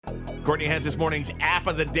Courtney has this morning's app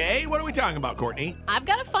of the day. What are we talking about, Courtney? I've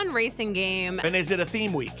got a fun racing game. And is it a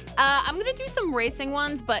theme week? I'm going to do some racing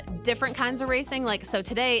ones, but different kinds of racing. So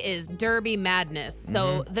today is Derby Madness.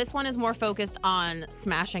 So this one is more focused on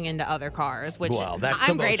smashing into other cars, which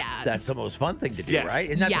I'm great at. That's the most fun thing to do, Yes. right?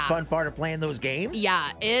 Isn't that the Yeah. fun part of playing those games?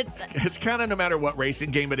 Yeah, it's It's kind of no matter what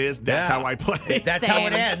racing game it is, that's how I play. That's how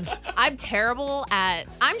it Same. ends. I'm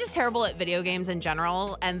just terrible at video games in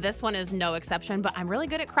general, and this one is no exception, but I'm really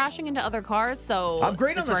good at crashing into other cars, so I'm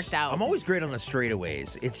great this on worked out. I'm always great on the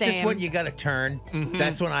straightaways. It's just Same. when you got to turn,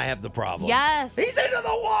 that's when I have the problem. Yes. He's into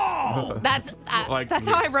the wall. That's Like that's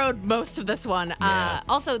me. how I rode most of this one. Yeah.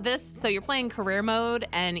 Also, so you're playing career mode,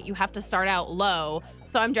 and you have to start out low.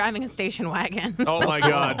 So I'm driving a station wagon. Oh, my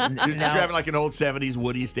God. You're Now- driving like an old 70s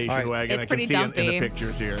Woody station All right. wagon. It's I can pretty see it in dumpy. the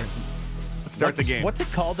pictures here. Let's start the game. What's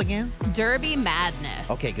it called again? Derby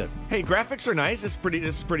Madness. Okay, good. Hey, graphics are nice. This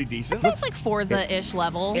is pretty decent. It looks like Forza-ish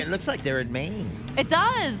level. It looks like they're in Maine. It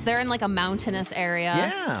does. They're in like a mountainous area.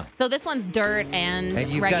 Yeah. So this one's dirt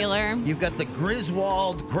and you've regular. You've got the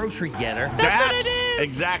Griswold grocery getter. That's what it is.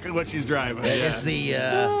 exactly what she's driving. It's the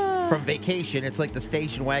from Vacation. It's like the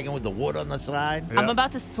station wagon with the wood on the side. Yeah. I'm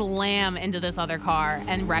about to slam into this other car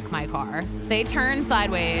and wreck my car. They turn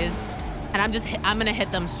sideways, and I'm gonna hit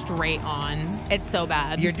them straight on. It's so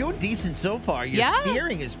bad. You're doing decent so far. Your Yeah.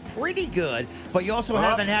 steering is pretty good, but you also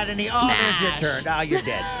haven't had any. Oh, there's your Smash. turn. Oh, you're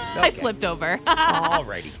dead. I Okay. flipped over.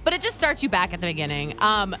 Alrighty. But it just starts you back at the beginning.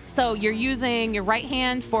 So you're using your right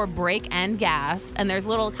hand for brake and gas, and there's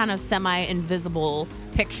little kind of semi-invisible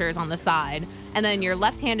pictures on the side. And then your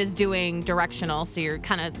left hand is doing directional, so you're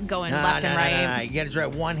kind of going left and right. You got to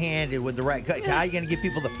drive one-handed with the right. How are you going to give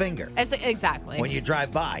people the finger Exactly. when you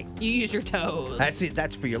drive by? You use your toes. That's it.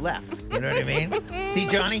 That's for your left. You know what I mean? See,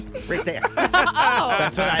 Johnny, right there. oh,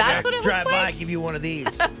 That's what I that's do. what it Drive looks by, like. give you one of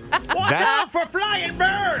these. Watch That's- out for flying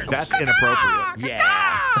birds. That's inappropriate.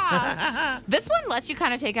 Yeah. This one lets you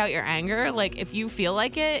kind of take out your anger. Like if you feel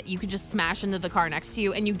like it, you can just smash into the car next to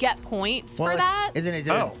you, and you get points for that. Isn't it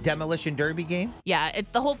a demolition derby game? Yeah,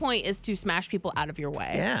 it's the whole point is to smash people out of your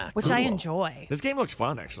way. Yeah, which I cool. enjoy. This game looks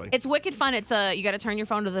fun, actually. It's wicked fun. You got to turn your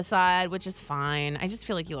phone to the side, which is fine. I just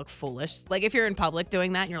feel like you look foolish. Like if you're in public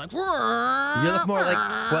doing that, and you're like, You look more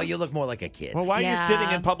like you look more like a kid, Well, why are you Yeah. sitting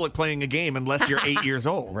in public playing a game unless you're 8 years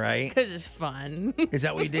old? right? because it's fun. Is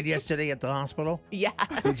that what you did yesterday at the hospital? Yeah.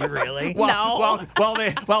 Did you really? No.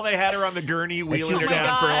 While they had her on the gurney, wheeling her was- Oh my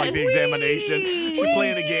down for like God. the examination. She's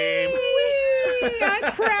playing a game.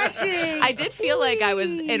 I'm crashing. I did feel like I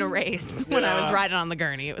was in a race when I was riding on the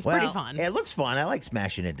gurney. It was pretty fun. It looks fun. I like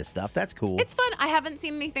smashing into stuff. That's cool. It's fun. I haven't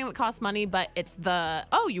seen anything that costs money, but it's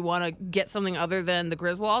you want to get something other than the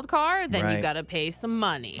Griswold car, then Right. you got to pay some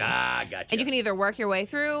money. gotcha. And you can either work your way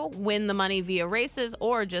through, win the money via races,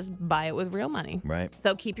 or just buy it with real money. Right.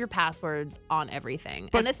 So keep your passwords on everything.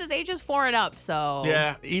 But- and this is ages 4 and up, so.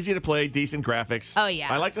 Yeah, easy to play, decent graphics. Oh, yeah.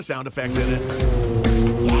 I like the sound effects in it.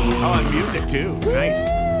 Oh, and music too. Nice.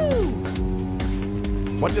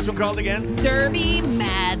 What's this one called again? Derby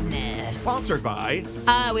Madness. Sponsored by.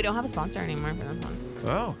 We don't have a sponsor anymore for this one. Oh,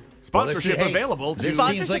 Well, this sponsorship is- hey, available. This to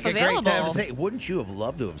seems like a great time available. to say, wouldn't you have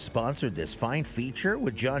loved to have sponsored this fine feature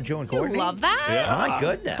with John, Joe, and You Courtney? love that? Yeah. My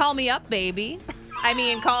goodness. Call me up, baby. I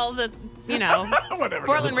mean, call the, Whatever.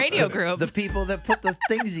 Portland Radio Group. The people that put the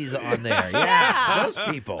thingsies on there. Yeah, those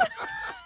people.